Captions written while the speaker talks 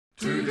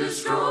to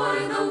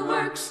destroy the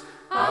works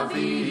of the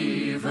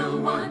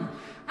evil one,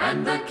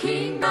 and the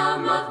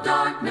kingdom of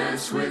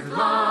darkness with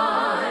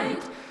light,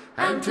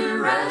 and to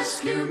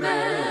rescue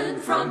men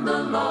from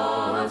the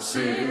law of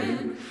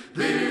sin.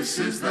 This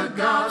is the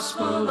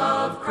gospel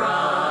of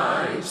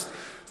Christ,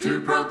 to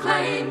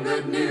proclaim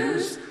good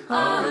news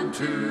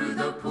unto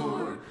the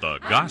poor. The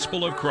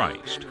Gospel of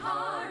Christ,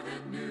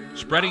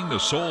 spreading the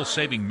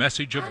soul-saving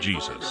message of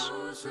Jesus.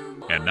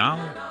 And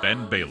now,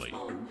 Ben Bailey.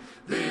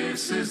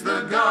 This is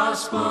the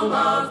gospel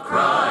of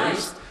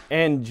Christ.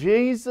 And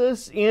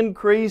Jesus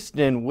increased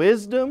in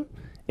wisdom,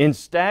 in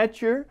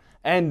stature,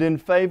 and in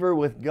favor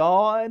with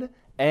God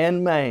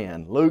and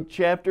man. Luke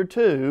chapter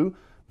 2,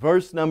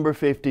 verse number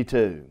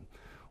 52.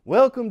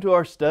 Welcome to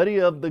our study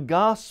of the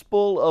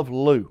Gospel of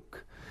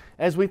Luke.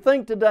 As we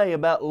think today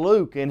about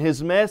Luke and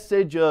his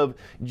message of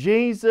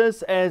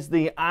Jesus as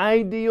the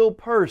ideal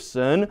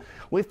person,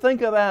 we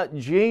think about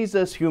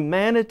Jesus'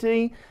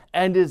 humanity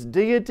and His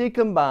deity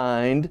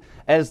combined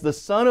as the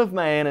Son of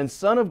Man and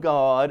Son of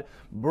God,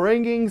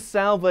 bringing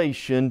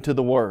salvation to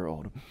the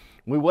world.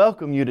 We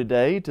welcome you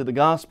today to the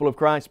Gospel of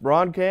Christ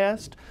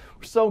broadcast.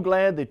 We're so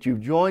glad that you've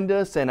joined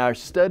us in our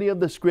study of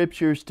the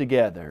Scriptures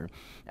together.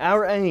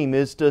 Our aim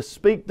is to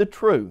speak the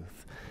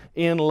truth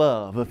in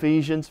love.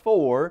 Ephesians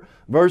 4,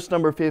 verse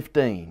number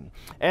 15.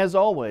 As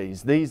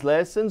always, these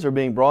lessons are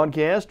being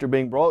broadcast or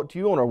being brought to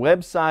you on our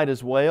website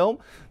as well,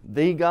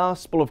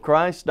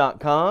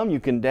 thegospelofchrist.com.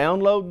 You can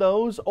download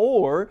those,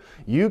 or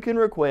you can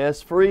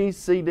request free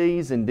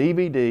CDs and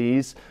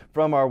DVDs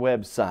from our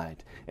website.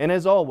 And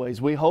as always,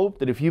 we hope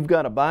that if you've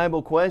got a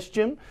Bible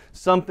question,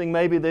 something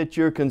maybe that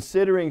you're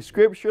considering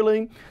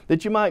scripturally,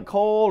 that you might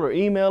call or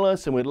email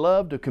us, and we'd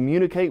love to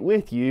communicate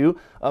with you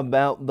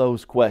about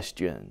those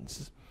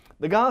questions.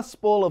 The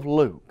Gospel of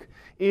Luke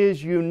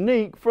is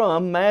unique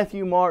from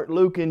Matthew, Mark,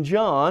 Luke, and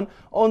John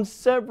on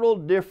several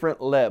different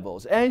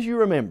levels. As you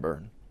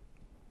remember,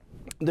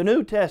 the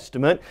New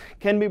Testament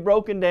can be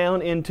broken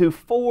down into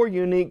four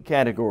unique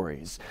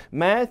categories.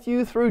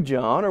 Matthew through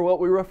John are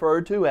what we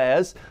refer to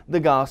as the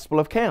Gospel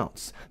of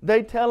Accounts.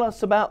 They tell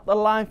us about the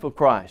life of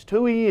Christ,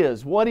 who He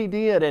is, what He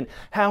did, and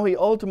how He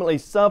ultimately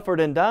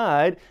suffered and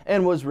died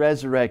and was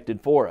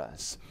resurrected for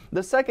us.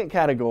 The second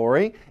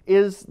category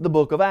is the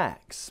book of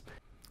Acts.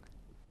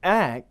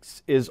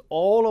 Acts is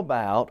all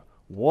about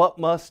what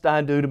must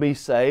I do to be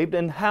saved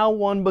and how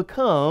one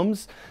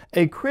becomes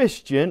a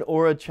Christian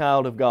or a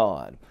child of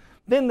God.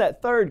 Then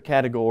that third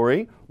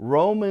category,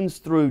 Romans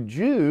through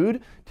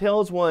Jude,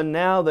 tells one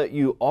now that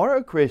you are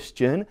a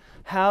Christian,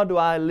 how do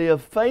I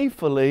live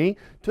faithfully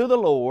to the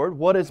Lord?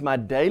 What is my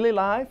daily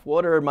life?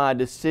 What are my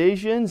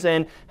decisions?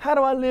 And how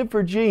do I live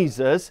for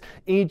Jesus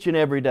each and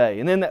every day?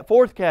 And then that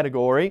fourth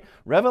category,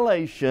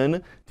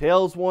 Revelation,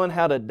 tells one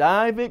how to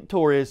die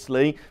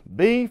victoriously,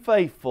 be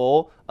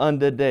faithful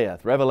unto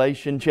death.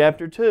 Revelation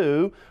chapter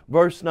 2,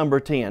 verse number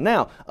 10.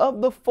 Now,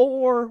 of the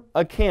four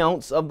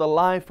accounts of the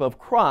life of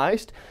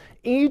Christ,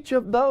 each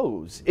of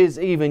those is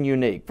even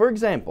unique. For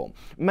example,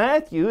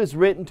 Matthew is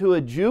written to a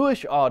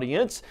Jewish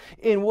audience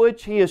in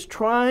which he is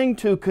trying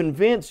to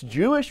convince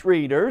Jewish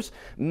readers,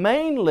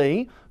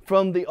 mainly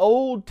from the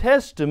Old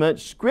Testament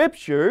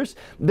Scriptures,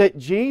 that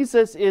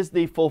Jesus is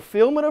the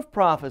fulfillment of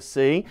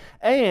prophecy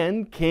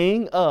and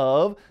King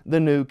of the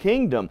New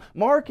Kingdom.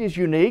 Mark is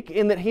unique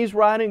in that he's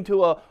writing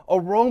to a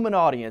Roman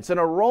audience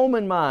and a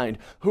Roman mind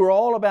who are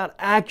all about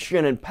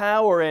action and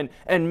power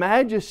and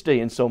majesty.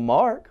 And so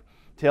Mark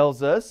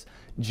tells us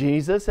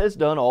Jesus has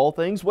done all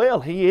things well.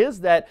 He is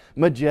that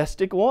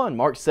majestic one.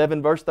 Mark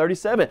 7 verse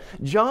 37.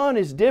 John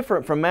is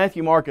different from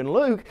Matthew, Mark, and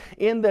Luke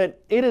in that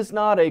it is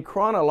not a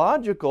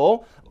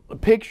chronological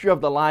picture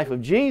of the life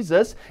of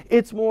Jesus.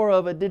 It's more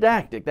of a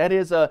didactic. That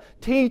is a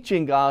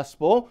teaching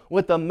gospel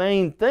with the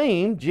main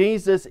theme,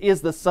 Jesus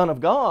is the Son of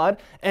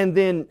God, and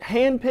then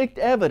hand-picked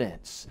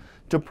evidence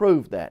to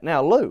prove that.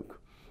 Now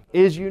Luke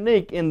is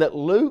unique in that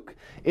Luke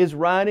is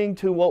writing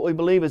to what we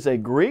believe is a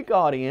Greek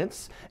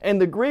audience, and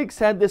the Greeks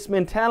had this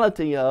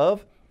mentality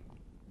of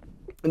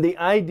the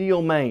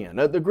ideal man.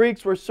 The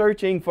Greeks were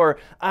searching for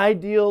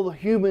ideal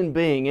human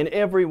being in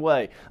every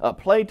way.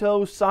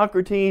 Plato,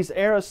 Socrates,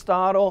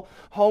 Aristotle,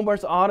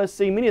 Homer's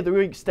Odyssey, many of the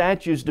Greek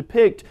statues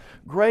depict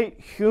great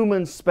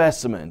human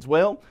specimens.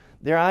 Well,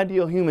 their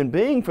ideal human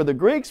being for the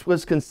Greeks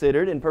was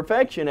considered in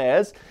perfection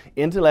as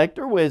intellect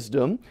or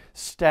wisdom,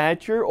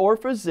 stature or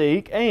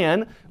physique,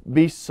 and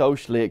be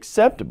socially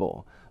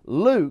acceptable.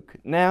 Luke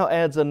now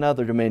adds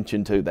another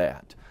dimension to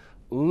that.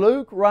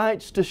 Luke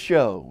writes to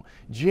show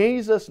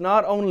Jesus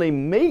not only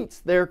meets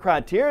their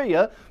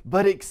criteria,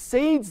 but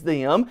exceeds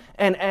them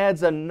and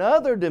adds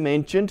another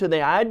dimension to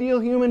the ideal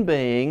human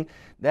being.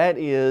 That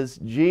is,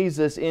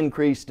 Jesus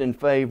increased in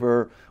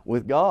favor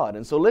with God.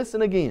 And so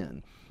listen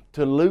again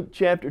to Luke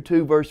chapter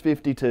 2 verse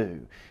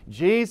 52.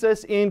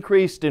 Jesus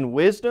increased in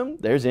wisdom,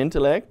 there's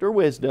intellect or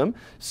wisdom,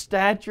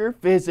 stature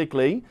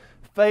physically,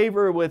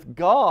 favor with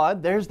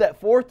God, there's that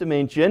fourth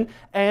dimension,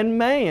 and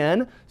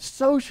man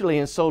socially.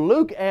 And so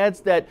Luke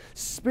adds that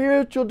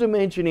spiritual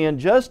dimension in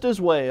just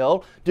as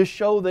well to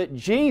show that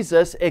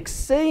Jesus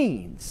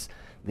exceeds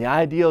the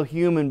ideal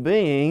human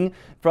being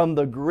from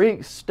the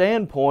Greek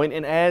standpoint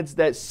and adds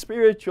that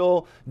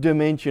spiritual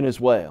dimension as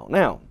well.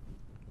 Now,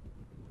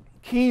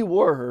 key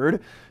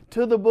word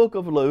to the book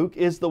of Luke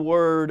is the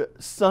word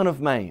Son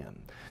of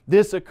Man.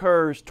 This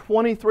occurs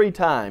 23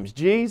 times.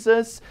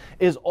 Jesus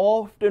is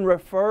often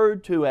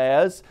referred to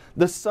as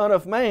the Son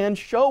of Man,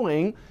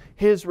 showing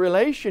His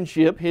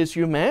relationship, His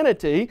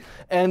humanity,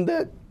 and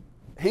that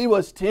He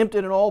was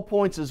tempted in all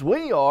points as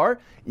we are,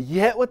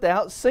 yet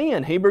without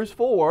sin. Hebrews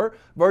 4,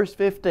 verse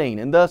 15.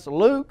 And thus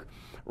Luke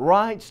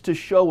writes to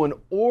show an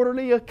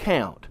orderly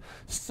account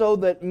so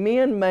that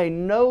men may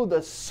know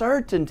the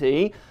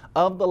certainty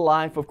of the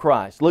life of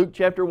Christ. Luke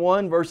chapter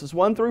 1, verses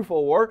 1 through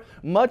 4,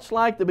 much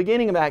like the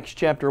beginning of Acts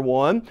chapter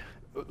 1,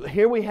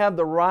 here we have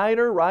the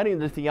writer writing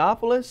to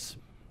Theophilus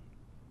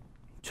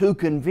to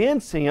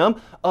convince him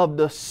of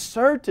the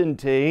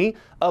certainty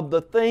of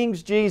the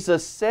things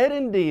Jesus said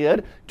and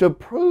did to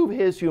prove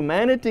His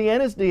humanity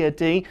and His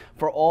deity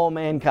for all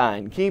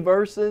mankind. Key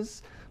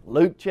verses,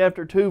 Luke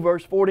chapter 2,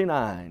 verse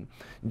 49.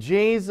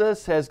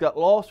 Jesus has got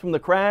lost from the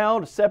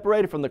crowd,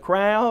 separated from the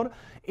crowd,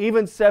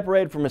 even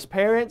separated from His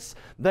parents.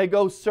 They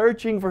go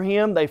searching for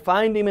Him. They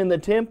find Him in the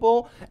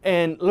temple.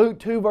 And Luke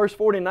 2 verse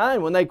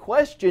 49, when they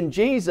question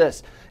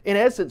Jesus, in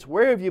essence,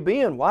 where have you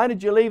been? Why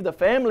did you leave the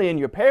family and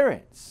your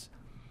parents?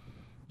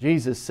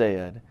 Jesus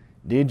said,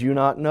 did you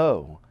not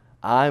know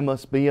I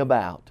must be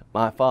about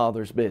my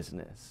Father's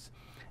business?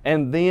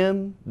 And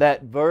then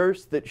that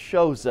verse that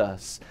shows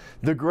us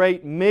the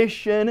great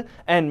mission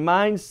and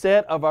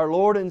mindset of our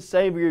Lord and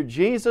Savior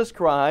Jesus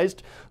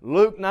Christ,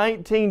 Luke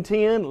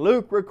 19:10,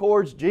 Luke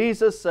records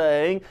Jesus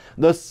saying,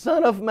 the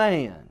Son of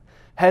Man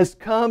has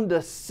come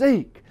to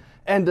seek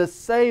and to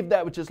save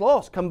that which is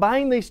lost.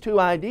 Combine these two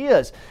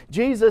ideas.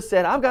 Jesus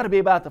said, I've got to be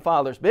about the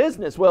Father's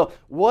business. Well,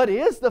 what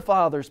is the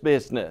Father's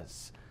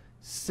business?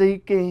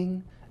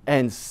 Seeking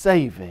and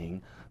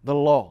saving the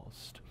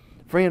lost.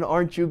 Friend,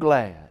 aren't you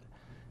glad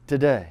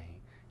today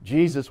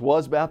Jesus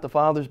was about the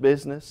Father's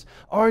business?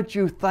 Aren't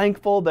you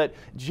thankful that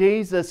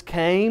Jesus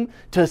came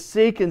to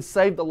seek and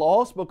save the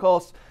lost?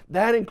 Because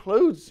that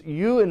includes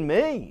you and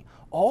me.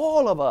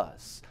 All of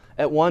us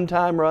at one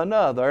time or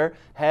another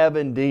have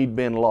indeed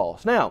been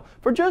lost. Now,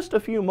 for just a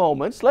few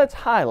moments, let's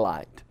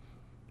highlight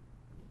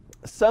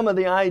some of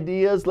the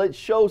ideas. Let's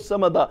show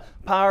some of the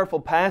powerful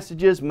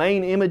passages,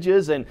 main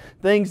images, and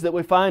things that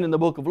we find in the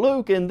book of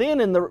Luke. And then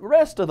in the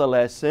rest of the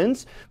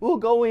lessons, we'll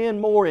go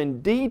in more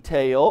in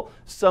detail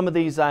some of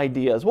these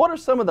ideas. What are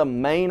some of the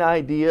main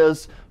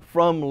ideas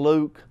from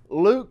Luke?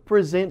 Luke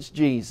presents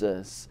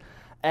Jesus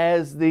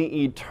as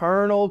the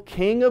eternal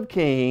King of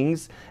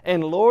Kings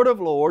and Lord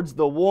of Lords,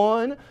 the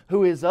one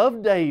who is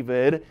of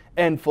David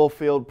and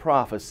fulfilled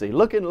prophecy.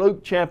 Look in Luke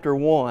chapter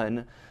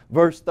 1,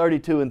 verse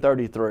 32 and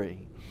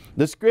 33.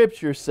 The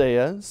Scripture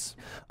says,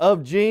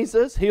 of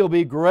Jesus, He'll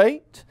be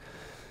great,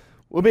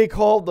 will be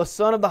called the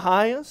Son of the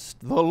Highest.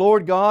 The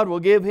Lord God will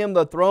give Him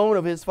the throne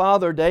of His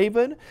father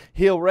David.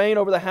 He'll reign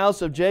over the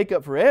house of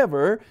Jacob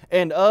forever,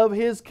 and of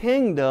His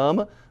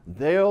kingdom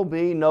there'll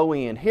be no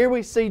end. Here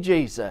we see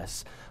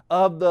Jesus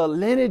of the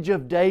lineage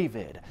of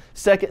David.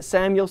 2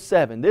 Samuel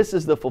 7. This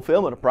is the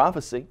fulfillment of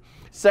prophecy.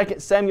 2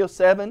 Samuel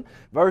 7,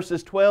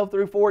 verses 12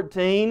 through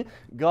 14,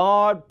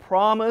 God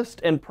promised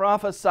and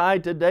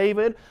prophesied to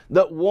David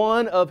that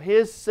one of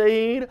his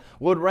seed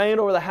would reign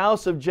over the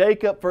house of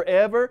Jacob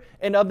forever,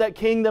 and of that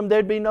kingdom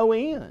there'd be no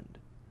end.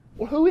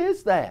 Well, who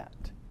is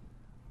that?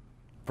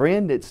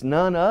 Friend, it's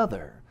none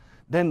other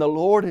than the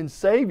Lord and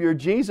Savior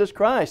Jesus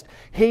Christ.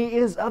 He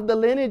is of the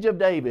lineage of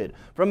David.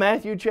 From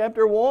Matthew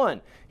chapter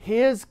 1,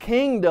 His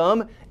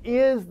kingdom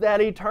is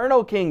that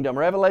eternal kingdom.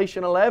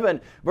 Revelation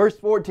 11, verse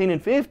 14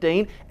 and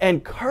 15.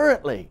 And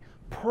currently,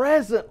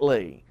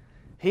 presently,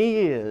 He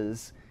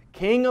is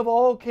King of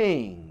all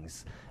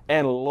kings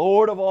and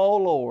Lord of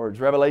all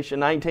lords. Revelation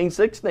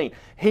 19:16.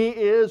 He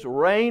is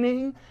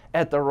reigning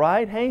at the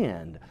right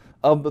hand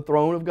of the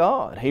throne of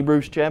God.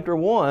 Hebrews chapter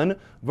 1,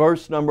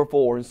 verse number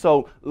 4. And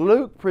so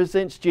Luke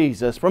presents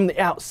Jesus from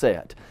the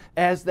outset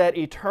as that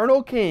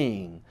eternal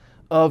King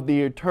of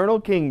the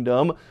eternal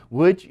kingdom,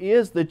 which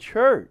is the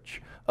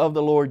church of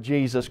the Lord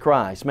Jesus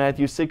Christ.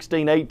 Matthew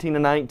 16, 18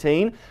 and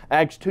 19,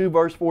 Acts 2,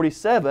 verse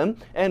 47,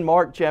 and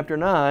Mark chapter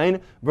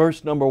 9,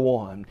 verse number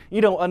 1.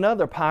 You know,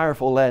 another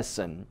powerful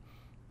lesson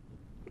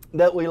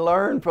that we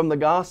learn from the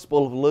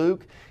Gospel of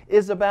Luke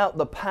is about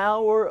the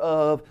power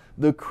of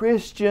the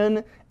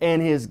Christian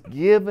and his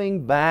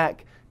giving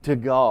back to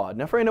God.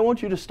 Now, friend, I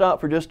want you to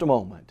stop for just a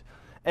moment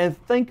and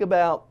think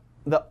about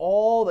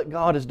all that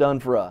God has done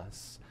for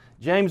us.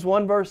 James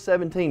 1 verse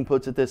 17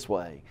 puts it this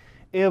way,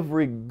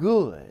 every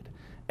good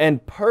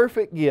and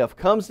perfect gift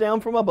comes down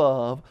from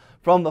above,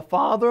 from the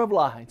Father of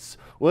lights,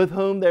 with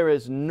whom there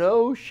is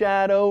no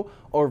shadow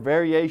or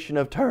variation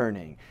of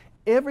turning.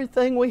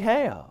 Everything we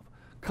have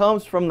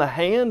comes from the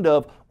hand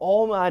of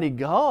Almighty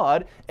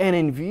God, and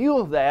in view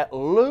of that,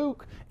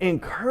 Luke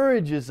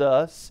encourages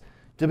us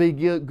to be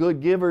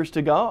good givers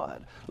to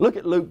God. Look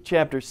at Luke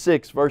chapter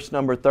 6, verse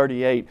number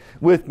 38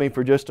 with me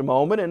for just a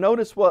moment, and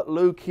notice what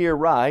Luke here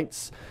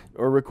writes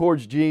or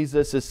records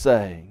Jesus as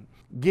saying.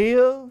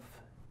 Give,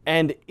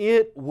 and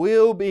it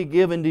will be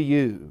given to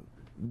you.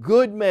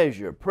 Good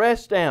measure,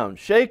 pressed down,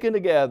 shaken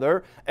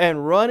together,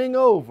 and running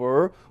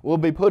over will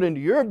be put into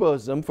your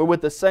bosom, for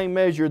with the same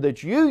measure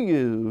that you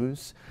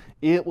use,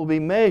 it will be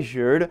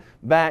measured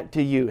back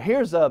to you.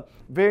 Here's a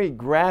very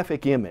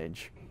graphic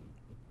image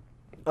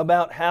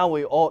about how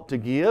we ought to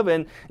give,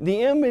 and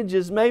the image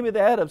is maybe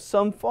that of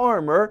some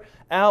farmer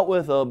out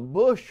with a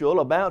bushel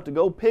about to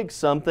go pick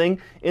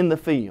something in the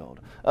field.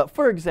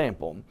 For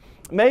example,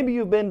 maybe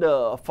you've been to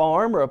a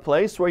farm or a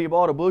place where you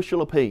bought a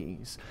bushel of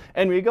peas.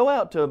 And when you go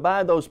out to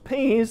buy those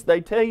peas,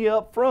 they tell you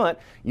up front,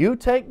 you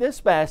take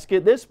this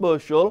basket, this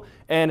bushel,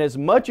 and as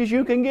much as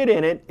you can get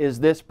in it is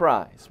this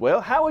price.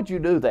 Well, how would you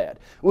do that?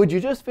 Would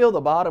you just fill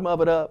the bottom of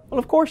it up? Well,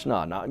 of course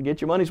not. Not and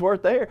get your money's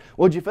worth there.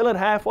 Would you fill it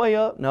halfway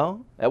up?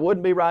 No, that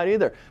wouldn't be right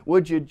either.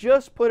 Would you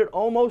just put it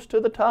almost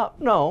to the top?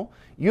 No.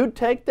 You'd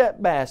take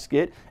that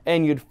basket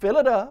and you'd fill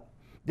it up.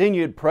 Then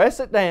you'd press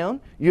it down,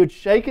 you'd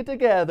shake it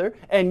together,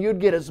 and you'd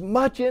get as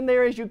much in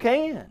there as you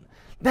can.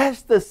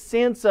 That's the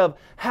sense of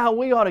how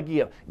we ought to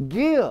give.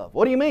 Give.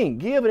 What do you mean?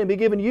 Give and it'll be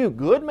given to you.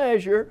 Good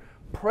measure,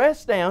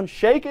 pressed down,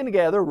 shaken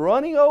together,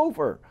 running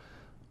over,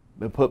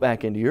 but put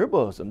back into your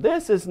bosom.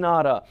 This is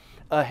not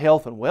a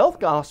health and wealth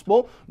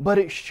gospel, but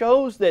it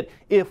shows that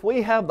if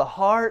we have the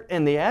heart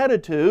and the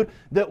attitude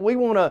that we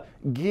want to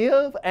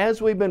give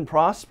as we've been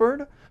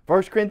prospered,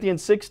 1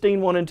 Corinthians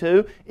 16, 1 and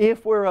 2,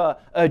 if we're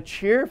a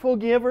cheerful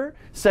giver,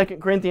 2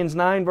 Corinthians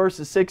 9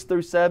 verses 6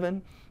 through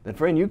 7, then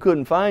friend, you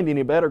couldn't find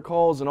any better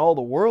cause in all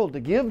the world to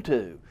give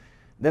to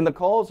than the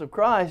cause of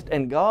Christ,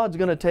 and God's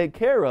going to take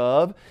care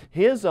of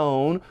His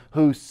own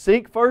who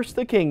seek first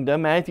the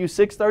kingdom, Matthew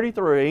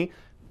 6:33.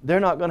 They're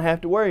not going to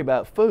have to worry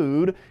about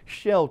food,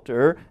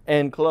 shelter,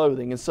 and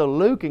clothing. And so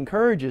Luke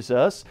encourages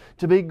us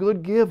to be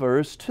good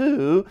givers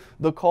to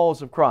the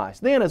cause of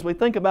Christ. Then as we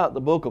think about the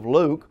book of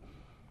Luke,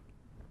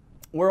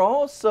 we're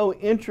also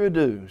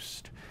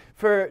introduced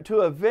to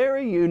a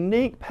very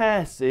unique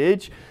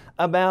passage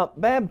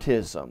about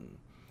baptism.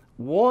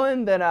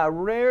 One that I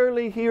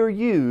rarely hear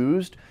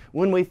used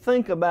when we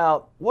think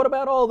about, what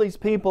about all these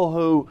people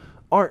who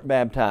aren't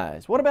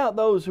baptized? What about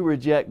those who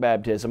reject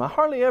baptism? I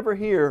hardly ever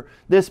hear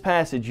this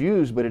passage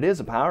used, but it is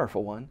a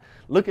powerful one.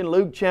 Look in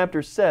Luke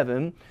chapter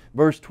 7,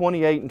 verse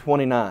 28 and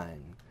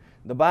 29.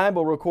 The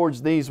Bible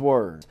records these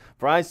words,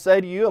 "For I say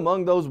to you,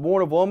 among those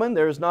born of woman,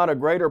 there is not a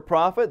greater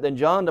prophet than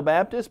John the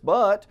Baptist,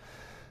 but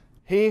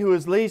he who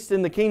is least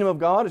in the kingdom of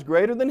God is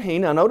greater than he."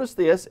 Now notice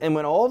this, "And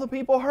when all the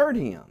people heard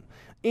him,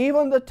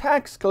 even the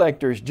tax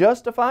collectors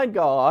justified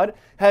God,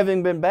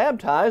 having been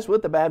baptized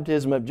with the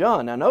baptism of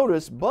John." Now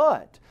notice,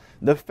 "But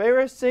the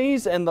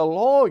Pharisees and the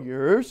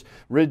lawyers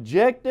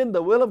rejected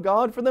the will of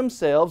God for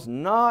themselves,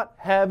 not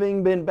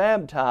having been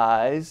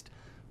baptized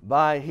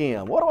by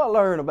him." What do I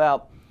learn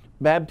about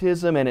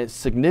baptism and its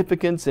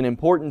significance and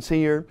importance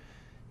here?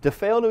 To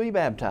fail to be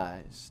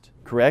baptized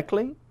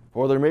correctly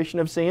for the remission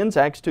of sins,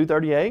 Acts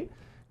 2:38,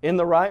 in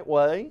the right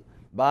way,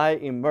 by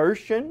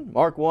immersion,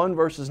 Mark 1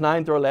 verses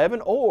 9 through 11,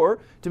 or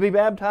to be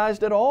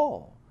baptized at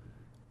all,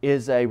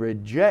 is a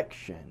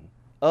rejection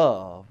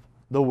of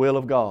the will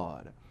of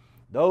God.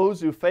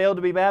 Those who failed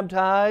to be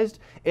baptized,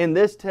 in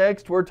this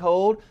text we're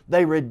told,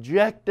 they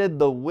rejected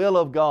the will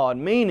of God,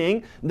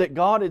 meaning that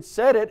God had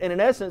said it, and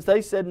in essence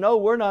they said, no,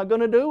 we're not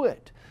going to do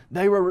it.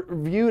 They were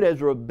viewed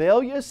as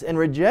rebellious and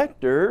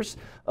rejectors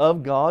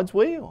of God's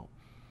will.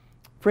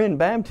 Friend,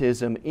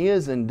 baptism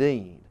is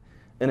indeed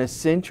an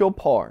essential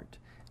part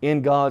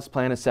in God's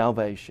plan of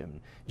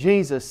salvation.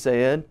 Jesus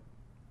said,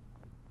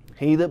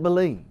 "He that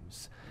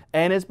believes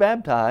and is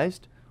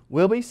baptized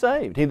will be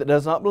saved. He that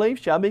does not believe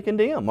shall be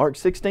condemned." Mark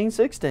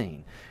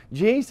 16:16.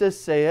 Jesus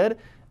said,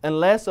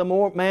 "Unless a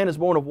man is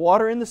born of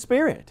water and the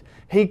Spirit,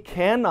 he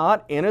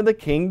cannot enter the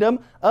kingdom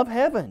of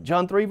heaven."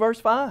 John 3 verse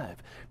 5.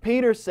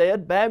 Peter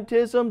said,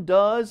 "Baptism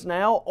does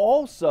now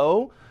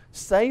also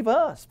save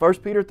us."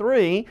 1 Peter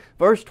 3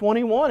 verse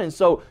 21. And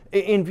so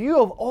in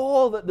view of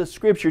all that the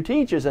Scripture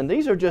teaches, and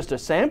these are just a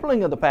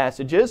sampling of the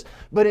passages,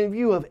 but in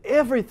view of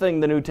everything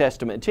the New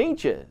Testament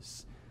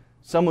teaches,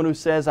 someone who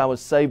says I was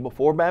saved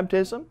before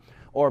baptism,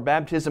 or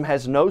baptism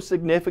has no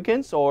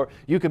significance, or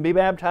you can be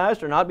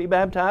baptized or not be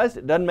baptized,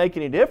 it doesn't make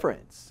any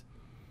difference.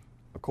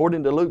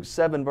 According to Luke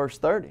 7 verse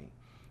 30,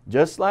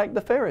 just like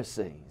the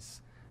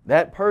Pharisees,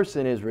 that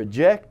person is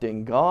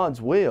rejecting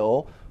God's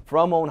will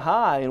from on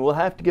high, and we'll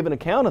have to give an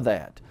account of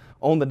that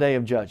on the day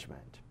of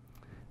judgment.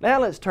 Now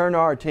let's turn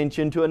our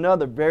attention to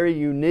another very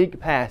unique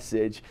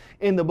passage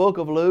in the book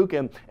of Luke,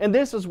 and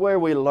this is where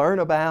we learn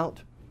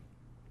about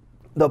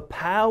the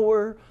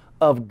power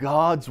of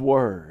God's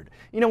Word.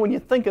 You know, when you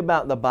think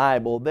about the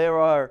Bible, there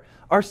are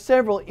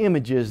several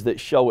images that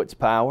show its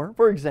power.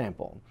 For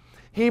example,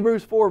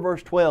 Hebrews 4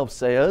 verse 12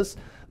 says,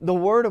 "The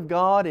Word of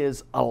God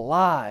is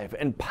alive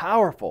and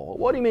powerful."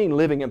 What do you mean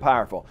living and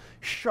powerful?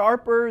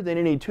 Sharper than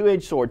any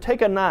two-edged sword.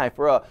 Take a knife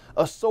or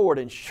a sword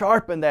and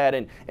sharpen that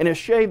and it'll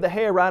shave the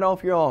hair right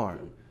off your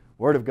arm.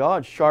 Word of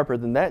God's sharper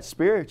than that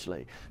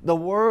spiritually. The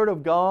Word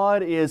of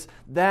God is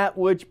that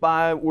which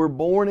by we're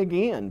born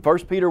again. 1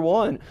 Peter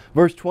 1,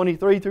 verse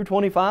 23 through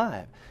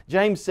 25.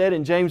 James said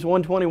in James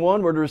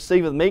 1:21, we're to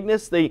receive with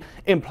meekness the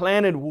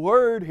implanted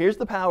Word, here's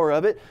the power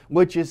of it,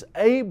 which is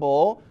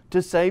able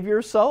to save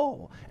your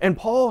soul. And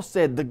Paul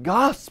said the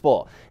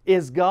gospel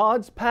is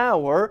God's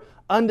power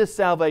unto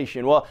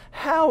salvation. Well,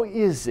 how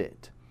is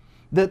it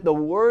that the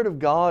Word of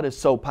God is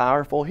so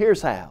powerful?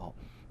 Here's how.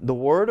 The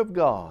Word of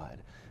God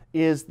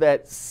is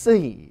that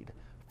seed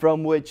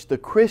from which the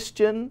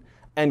Christian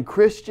and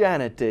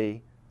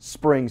Christianity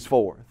springs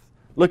forth.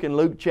 Look in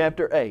Luke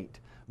chapter 8,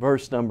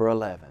 verse number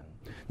 11.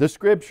 The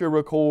Scripture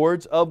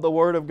records of the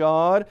Word of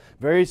God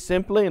very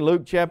simply in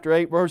Luke chapter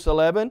 8, verse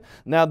 11.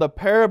 Now the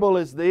parable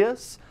is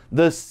this: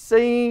 the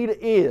seed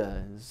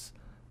is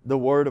the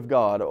Word of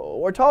God.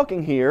 We're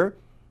talking here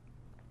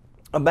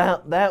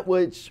about that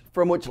which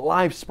from which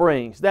life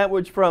springs, that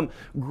which from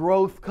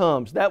growth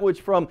comes, that which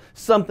from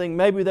something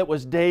maybe that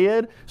was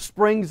dead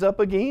springs up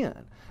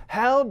again.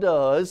 How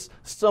does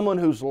someone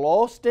who's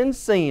lost in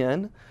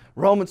sin,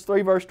 Romans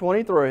 3 verse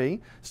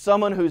 23,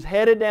 someone who's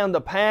headed down the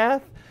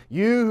path,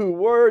 you who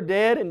were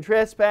dead in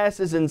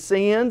trespasses and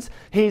sins,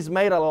 He's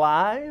made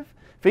alive,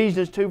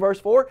 Ephesians 2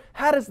 verse 4,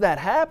 how does that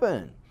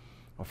happen?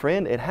 Well,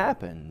 friend, it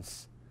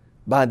happens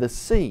by the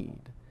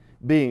seed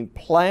being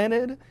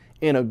planted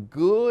in a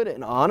good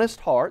and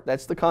honest heart.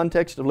 That's the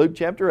context of Luke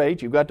chapter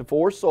 8. You've got the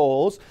four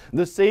souls.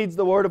 The seed's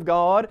the Word of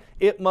God.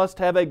 It must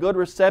have a good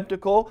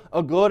receptacle,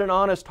 a good and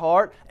honest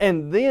heart,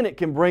 and then it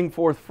can bring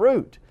forth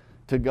fruit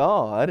to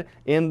God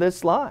in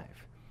this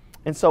life.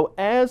 And so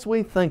as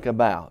we think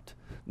about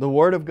the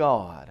Word of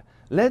God,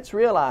 let's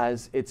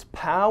realize its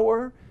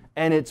power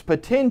and its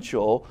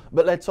potential,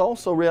 but let's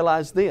also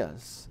realize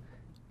this: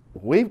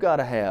 we've got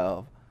to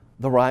have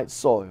the right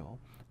soil.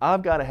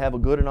 I've got to have a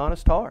good and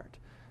honest heart.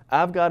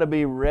 I've got to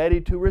be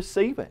ready to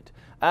receive it.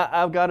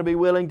 I've got to be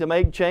willing to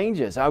make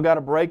changes. I've got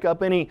to break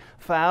up any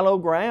fallow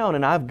ground,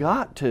 and I've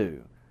got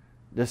to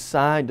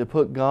decide to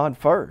put God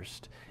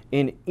first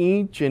in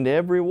each and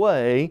every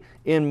way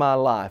in my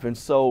life. And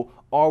so,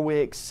 are we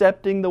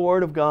accepting the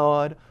Word of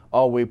God?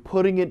 Are we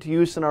putting it to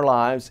use in our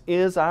lives?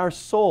 Is our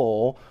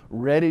soul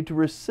ready to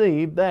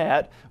receive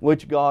that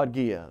which God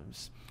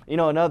gives? You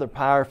know, another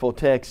powerful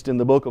text in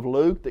the book of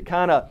Luke that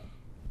kind of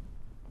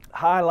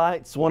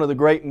highlights one of the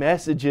great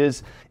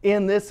messages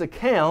in this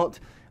account.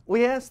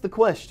 We ask the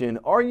question,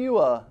 are you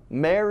a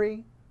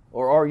Mary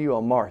or are you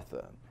a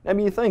Martha? Now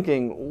you're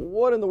thinking,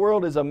 what in the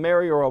world is a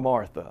Mary or a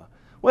Martha?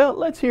 Well,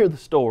 let's hear the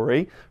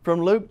story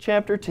from Luke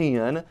chapter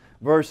 10,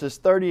 verses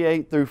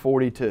 38 through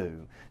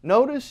 42.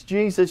 Notice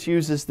Jesus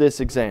uses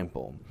this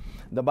example.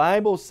 The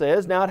Bible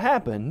says, now it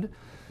happened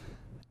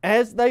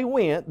as they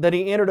went that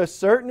He entered a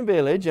certain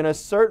village, and a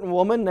certain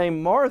woman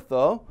named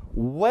Martha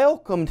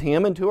welcomed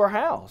Him into her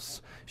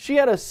house. She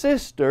had a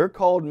sister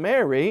called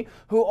Mary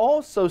who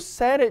also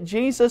sat at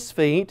Jesus'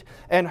 feet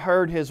and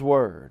heard His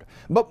word.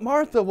 But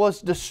Martha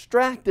was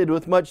distracted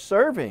with much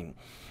serving.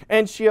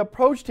 And she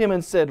approached Him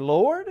and said,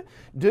 Lord,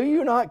 do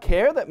you not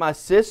care that my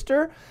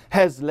sister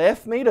has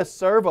left me to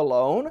serve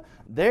alone?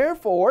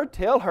 Therefore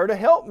tell her to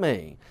help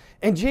me.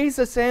 And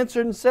Jesus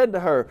answered and said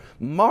to her,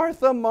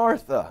 Martha,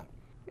 Martha,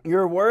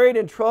 you're worried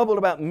and troubled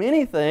about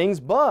many things,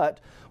 but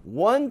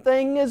one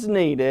thing is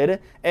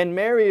needed, and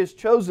Mary has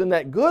chosen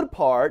that good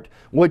part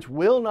which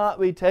will not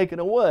be taken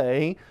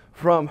away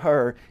from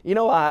her. You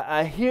know,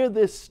 I hear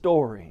this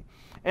story,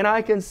 and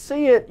I can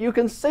see it, you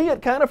can see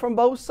it kind of from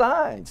both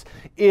sides.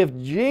 If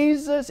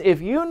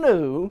you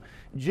knew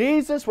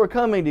Jesus were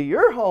coming to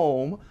your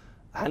home,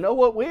 I know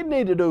what we'd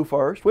need to do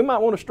first. We might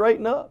want to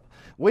straighten up.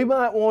 We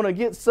might want to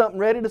get something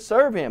ready to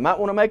serve Him. Might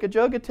want to make a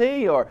jug of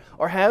tea or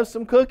have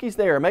some cookies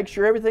there. Make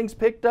sure everything's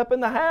picked up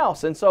in the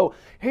house. And so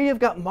here you've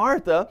got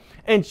Martha,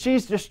 and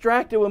she's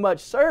distracted with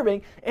much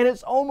serving, and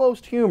it's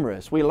almost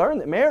humorous. We learn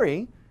that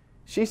Mary,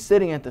 she's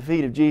sitting at the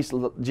feet of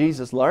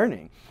Jesus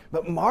learning.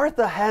 But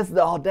Martha has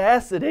the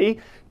audacity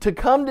to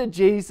come to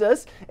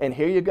Jesus, and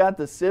here you got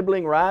the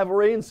sibling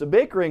rivalry and some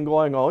bickering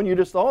going on. You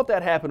just thought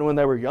that happened when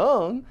they were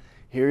young.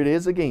 Here it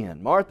is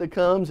again. Martha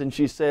comes and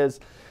she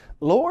says,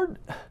 Lord,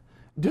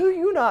 do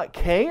you not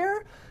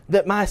care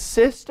that my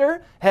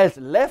sister has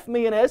left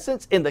me, in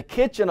essence, in the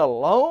kitchen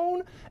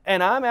alone,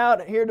 and I'm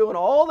out here doing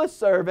all the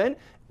serving?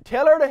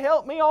 Tell her to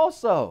help me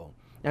also.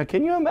 Now,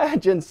 can you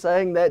imagine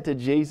saying that to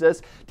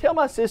Jesus? Tell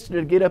my sister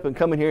to get up and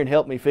come in here and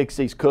help me fix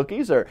these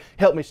cookies or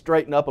help me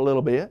straighten up a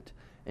little bit.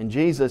 And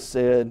Jesus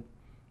said,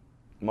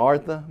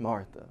 Martha,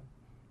 Martha,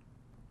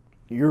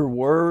 you're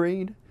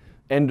worried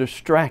and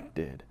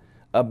distracted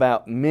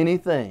about many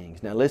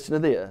things. Now listen to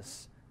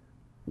this.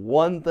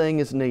 One thing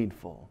is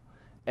needful,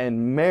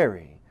 and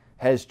Mary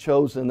has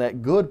chosen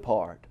that good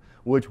part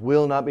which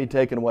will not be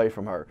taken away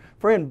from her.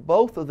 Friend,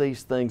 both of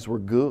these things were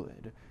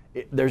good.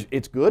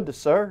 It's good to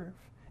serve,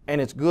 and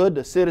it's good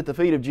to sit at the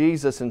feet of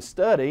Jesus and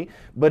study,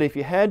 but if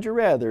you had your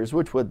rathers,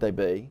 which would they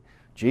be?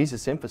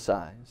 Jesus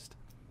emphasized,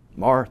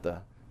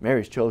 Martha,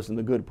 Mary's chosen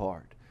the good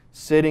part.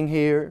 Sitting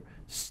here,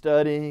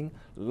 studying,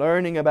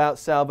 learning about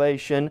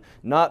salvation,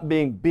 not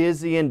being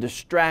busy and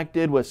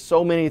distracted with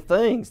so many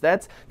things.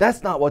 That's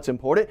not what's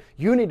important.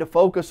 You need to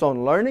focus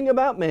on learning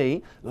about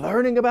me,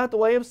 learning about the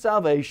way of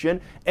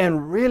salvation,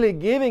 and really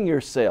giving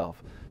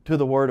yourself to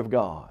the Word of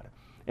God.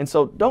 And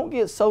so don't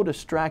get so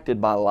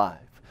distracted by life.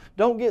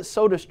 Don't get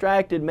so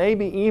distracted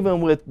maybe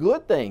even with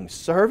good things,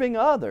 serving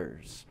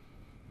others,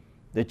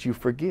 that you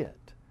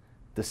forget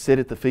to sit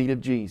at the feet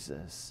of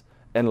Jesus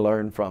and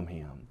learn from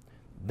Him.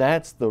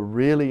 That's the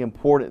really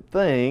important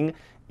thing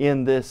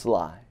in this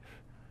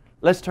life.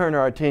 Let's turn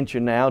our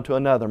attention now to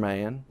another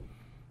man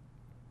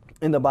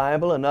in the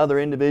Bible, another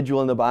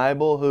individual in the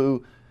Bible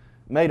who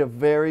made a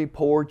very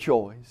poor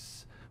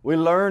choice. We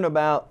learn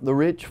about the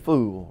rich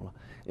fool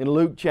in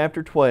Luke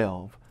chapter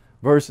 12,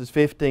 verses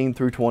 15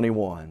 through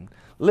 21.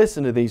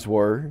 Listen to these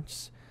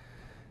words.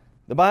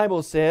 The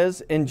Bible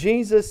says, "And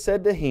Jesus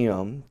said to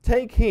him,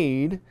 Take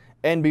heed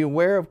and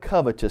beware of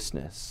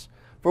covetousness,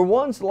 for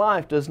one's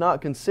life does not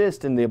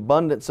consist in the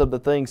abundance of the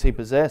things he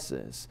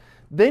possesses.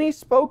 Then He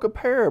spoke a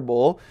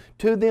parable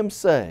to them,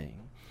 saying,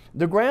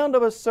 The ground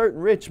of a certain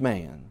rich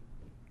man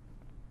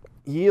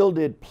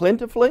yielded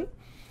plentifully,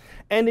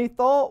 and he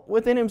thought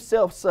within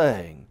himself,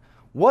 saying,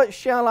 What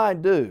shall I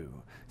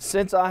do,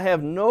 since I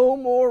have no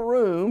more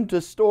room to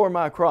store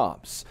my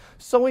crops?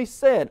 So he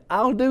said,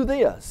 I'll do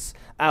this.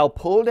 I'll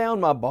pull down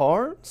my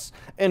barns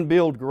and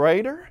build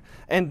greater,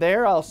 and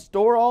there I'll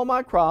store all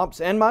my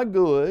crops and my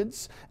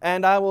goods,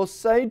 and I will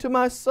say to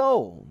my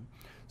soul,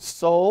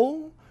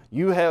 Soul,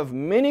 you have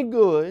many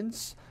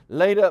goods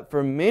laid up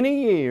for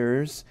many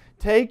years.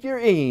 Take your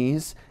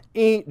ease,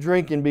 eat,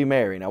 drink, and be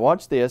merry." Now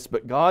watch this.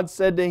 "But God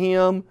said to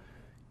him,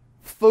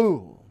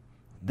 Fool,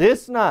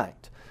 this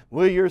night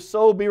will your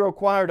soul be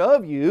required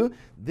of you?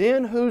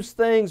 Then whose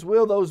things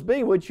will those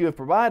be which you have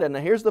provided?"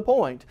 Now here's the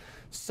point.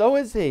 "So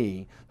is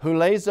he who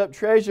lays up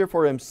treasure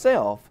for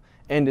himself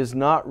and is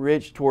not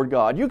rich toward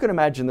God." You can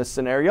imagine this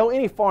scenario.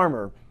 Any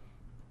farmer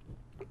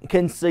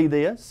can see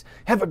this.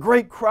 Have a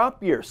great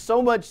crop year,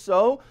 so much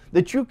so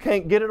that you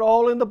can't get it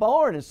all in the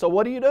barn. And so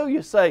what do?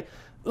 You say,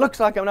 looks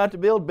like I'm going to have to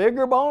build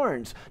bigger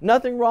barns.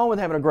 Nothing wrong with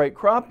having a great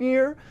crop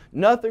year.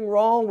 Nothing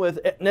wrong with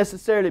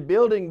necessarily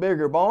building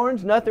bigger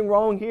barns. Nothing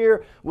wrong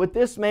here with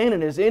this man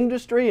and his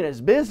industry and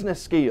his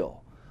business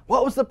skill.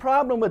 What was the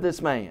problem with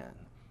this man?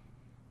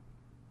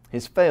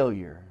 His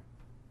failure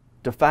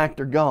to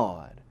factor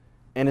God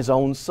and his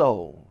own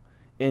soul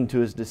into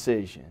his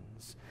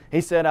decisions. He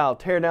said, I'll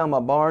tear down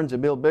my barns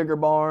and build bigger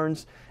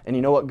barns. And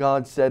you know what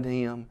God said to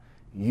him?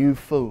 You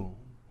fool,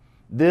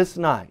 this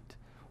night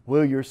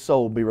will your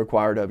soul be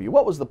required of you.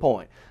 What was the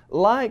point?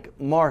 Like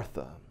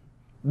Martha,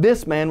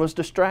 this man was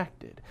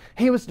distracted.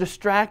 He was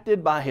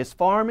distracted by his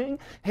farming.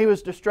 He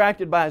was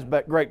distracted by his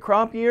great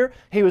crop year.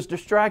 He was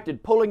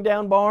distracted pulling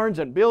down barns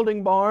and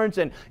building barns.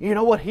 And you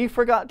know what he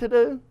forgot to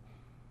do?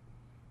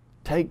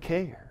 Take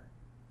care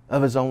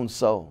of his own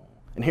soul.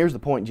 And here's the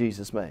point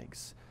Jesus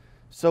makes.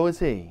 So is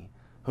he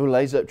who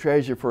lays up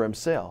treasure for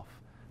himself,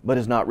 but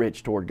is not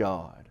rich toward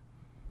God.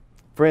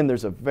 Friend,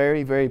 there's a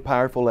very, very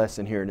powerful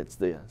lesson here, and it's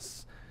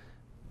this.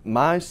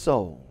 My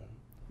soul,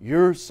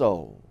 your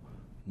soul,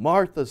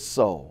 Martha's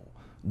soul,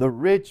 the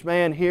rich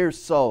man here's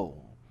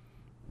soul,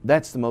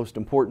 that's the most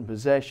important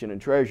possession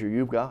and treasure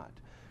you've got.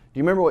 Do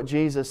you remember what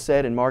Jesus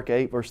said in Mark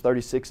 8, verse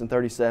 36 and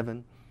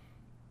 37?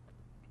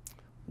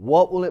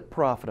 What will it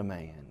profit a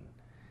man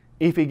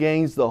if he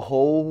gains the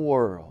whole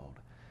world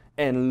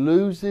and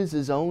loses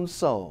his own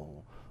soul?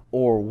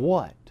 Or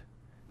what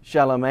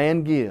shall a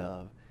man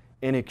give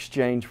in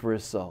exchange for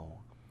his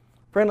soul?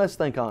 Friend, let's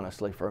think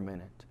honestly for a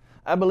minute.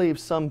 I believe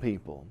some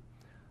people,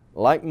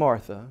 like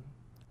Martha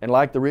and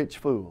like the rich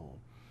fool,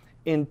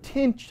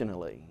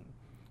 intentionally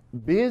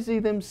busy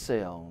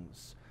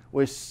themselves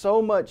with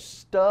so much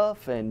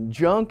stuff and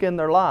junk in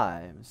their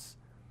lives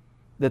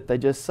that they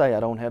just say,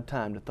 I don't have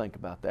time to think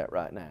about that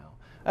right now.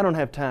 I don't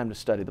have time to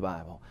study the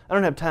Bible. I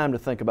don't have time to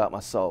think about my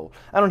soul.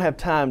 I don't have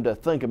time to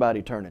think about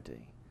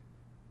eternity.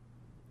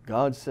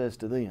 God says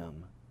to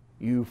them,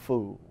 you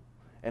fool.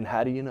 And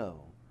how do you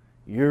know?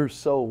 Your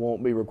soul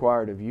won't be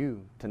required of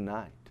you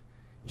tonight.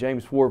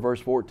 James 4 verse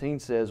 14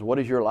 says, what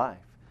is your life?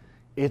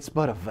 It's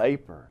but a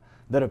vapor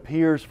that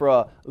appears for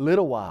a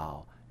little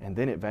while and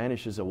then it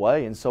vanishes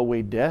away. And so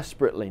we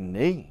desperately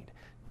need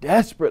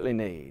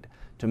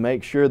to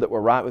make sure that we're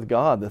right with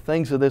God. The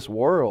things of this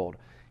world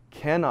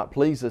cannot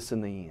please us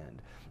in the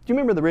end. Do you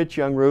remember the rich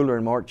young ruler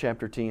in Mark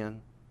chapter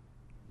 10?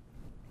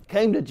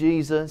 Came to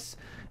Jesus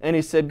and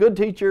he said, good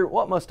teacher,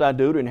 what must I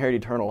do to inherit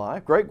eternal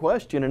life? Great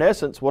question. In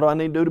essence, what do I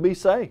need to do to be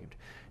saved?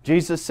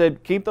 Jesus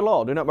said, keep the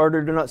law. Do not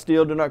murder, do not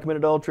steal, do not commit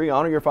adultery,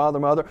 honor your father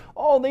and mother.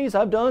 All these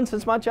I've done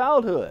since my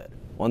childhood.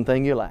 One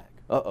thing you lack.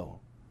 Uh-oh,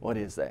 what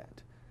is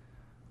that?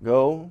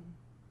 Go,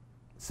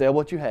 sell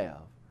what you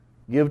have,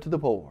 give to the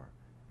poor,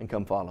 and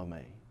come follow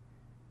me.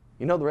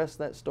 You know the rest of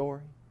that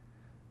story?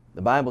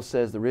 The Bible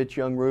says the rich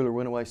young ruler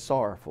went away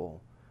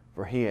sorrowful,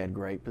 for he had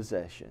great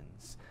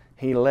possessions.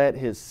 He let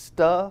his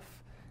stuff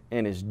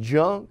and his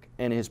junk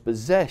and his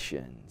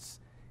possessions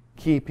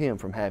keep him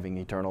from having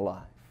eternal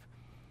life.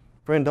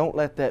 Friend, don't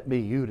let that be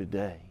you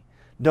today.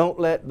 Don't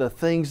let the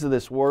things of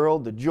this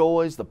world, the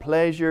joys, the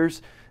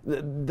pleasures,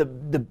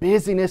 the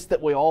busyness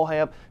that we all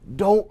have,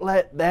 don't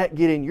let that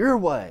get in your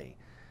way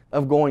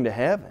of going to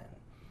heaven.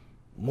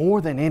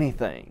 More than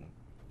anything,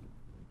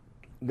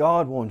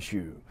 God wants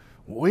you.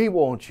 We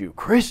want you.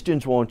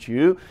 Christians want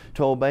you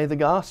to obey the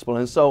gospel.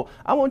 And so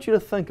I want you to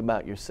think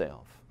about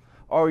yourself.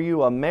 Are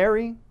you a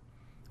Mary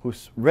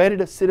who's ready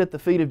to sit at the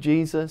feet of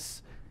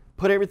Jesus,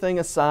 put everything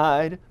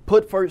aside,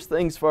 put first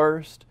things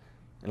first,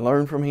 and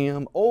learn from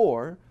Him?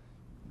 Or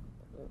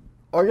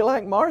are you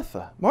like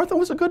Martha? Martha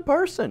was a good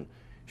person.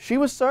 She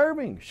was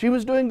serving. She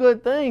was doing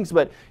good things,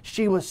 but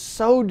she was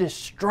so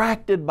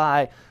distracted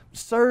by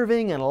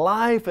serving and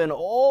life and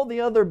all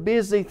the other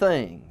busy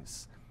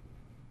things.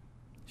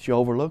 She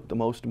overlooked the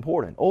most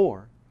important.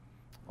 Or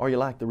are you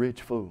like the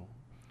rich fool?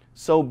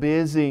 So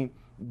busy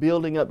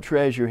building up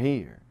treasure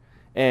here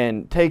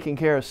and taking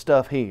care of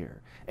stuff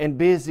here and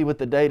busy with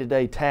the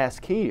day-to-day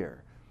task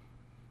here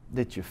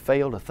that you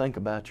fail to think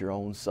about your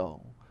own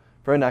soul.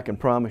 Friend, I can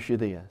promise you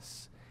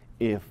this.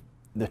 If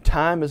the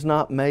time is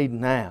not made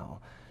now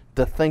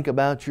to think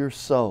about your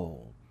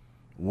soul,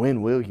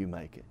 when will you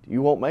make it?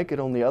 You won't make it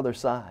on the other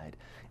side.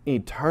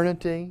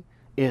 Eternity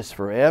is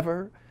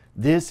forever.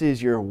 This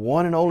is your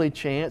one and only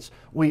chance.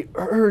 We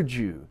urge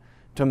you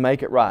to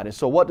make it right. And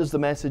so what does the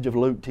message of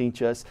Luke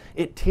teach us?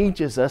 It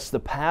teaches us the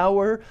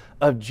power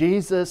of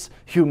Jesus'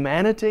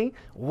 humanity,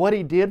 what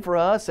He did for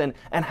us, and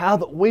how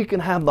that we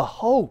can have the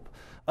hope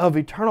of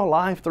eternal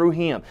life through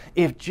Him.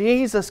 If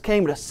Jesus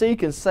came to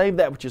seek and save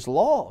that which is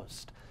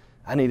lost,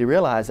 I need to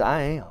realize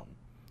I am,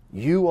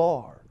 you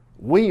are,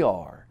 we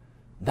are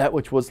that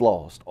which was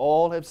lost.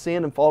 All have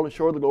sinned and fallen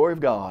short of the glory of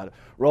God.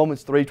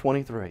 Romans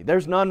 3:23.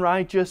 There's none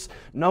righteous,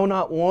 no,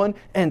 not one,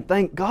 and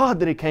thank God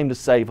that He came to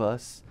save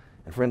us.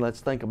 And friend, let's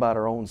think about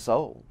our own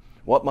soul.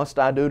 What must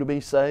I do to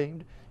be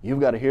saved? You've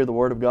got to hear the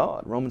Word of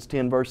God. Romans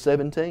 10 verse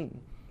 17.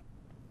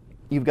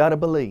 You've got to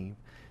believe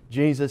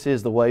Jesus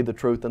is the way, the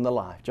truth, and the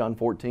life. John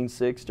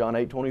 14:6, John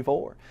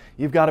 8:24.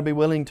 You've got to be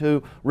willing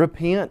to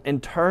repent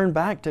and turn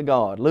back to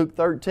God. Luke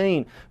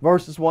 13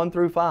 verses 1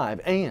 through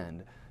 5.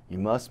 And you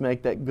must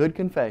make that good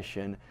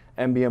confession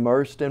and be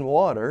immersed in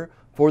water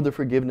for the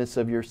forgiveness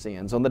of your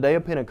sins. On the day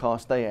of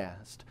Pentecost they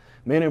asked,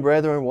 Men and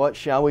brethren, what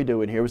shall we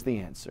do? And here was the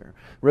answer.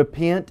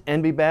 Repent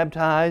and be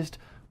baptized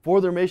for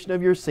the remission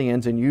of your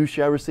sins, and you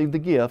shall receive the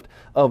gift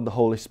of the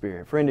Holy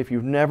Spirit. Friend, if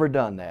you've never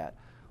done that,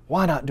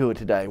 why not do it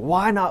today?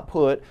 Why not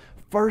put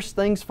first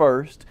things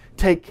first,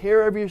 take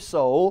care of your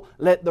soul,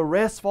 let the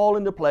rest fall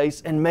into place,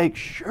 and make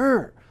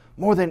sure,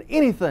 more than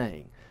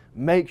anything,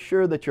 make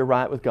sure that you're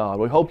right with God.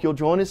 We hope you'll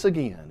join us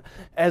again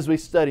as we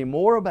study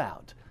more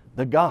about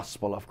the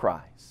gospel of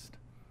Christ.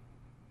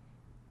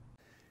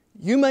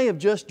 You may have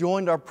just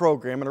joined our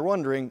program and are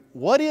wondering,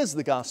 what is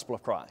the gospel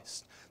of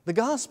Christ? The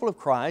gospel of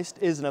Christ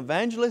is an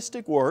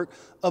evangelistic work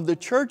of the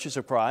churches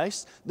of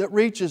Christ that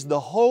reaches the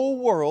whole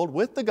world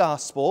with the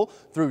gospel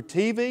through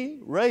TV,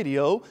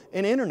 radio,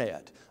 and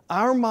internet.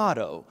 Our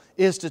motto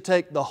is to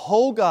take the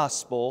whole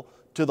gospel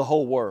to the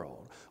whole world.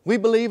 We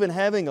believe in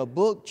having a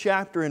book,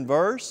 chapter, and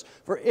verse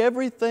for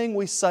everything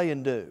we say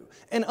and do.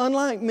 And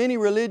unlike many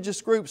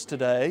religious groups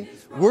today,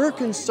 we're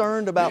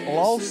concerned about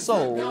lost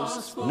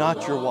souls,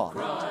 not your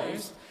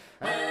wallet.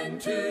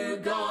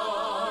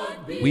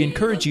 We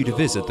encourage you to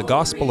visit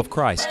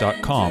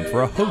thegospelofchrist.com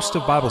for a host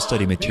of Bible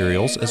study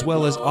materials as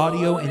well as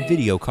audio and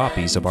video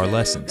copies of our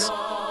lessons.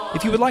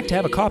 If you would like to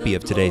have a copy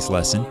of today's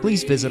lesson,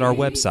 please visit our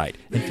website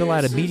and fill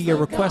out a media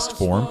request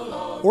form,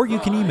 or you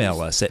can email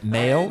us at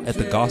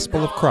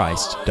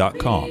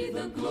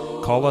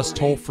mail@thegospelofchrist.com. Call us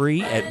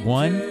toll-free at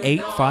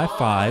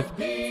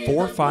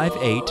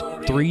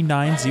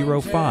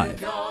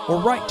 1-855-458-3905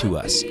 or write to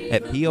us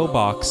at P.O.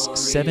 Box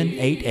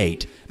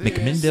 788,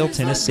 McMinnville,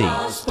 Tennessee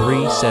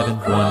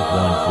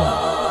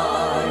 37111.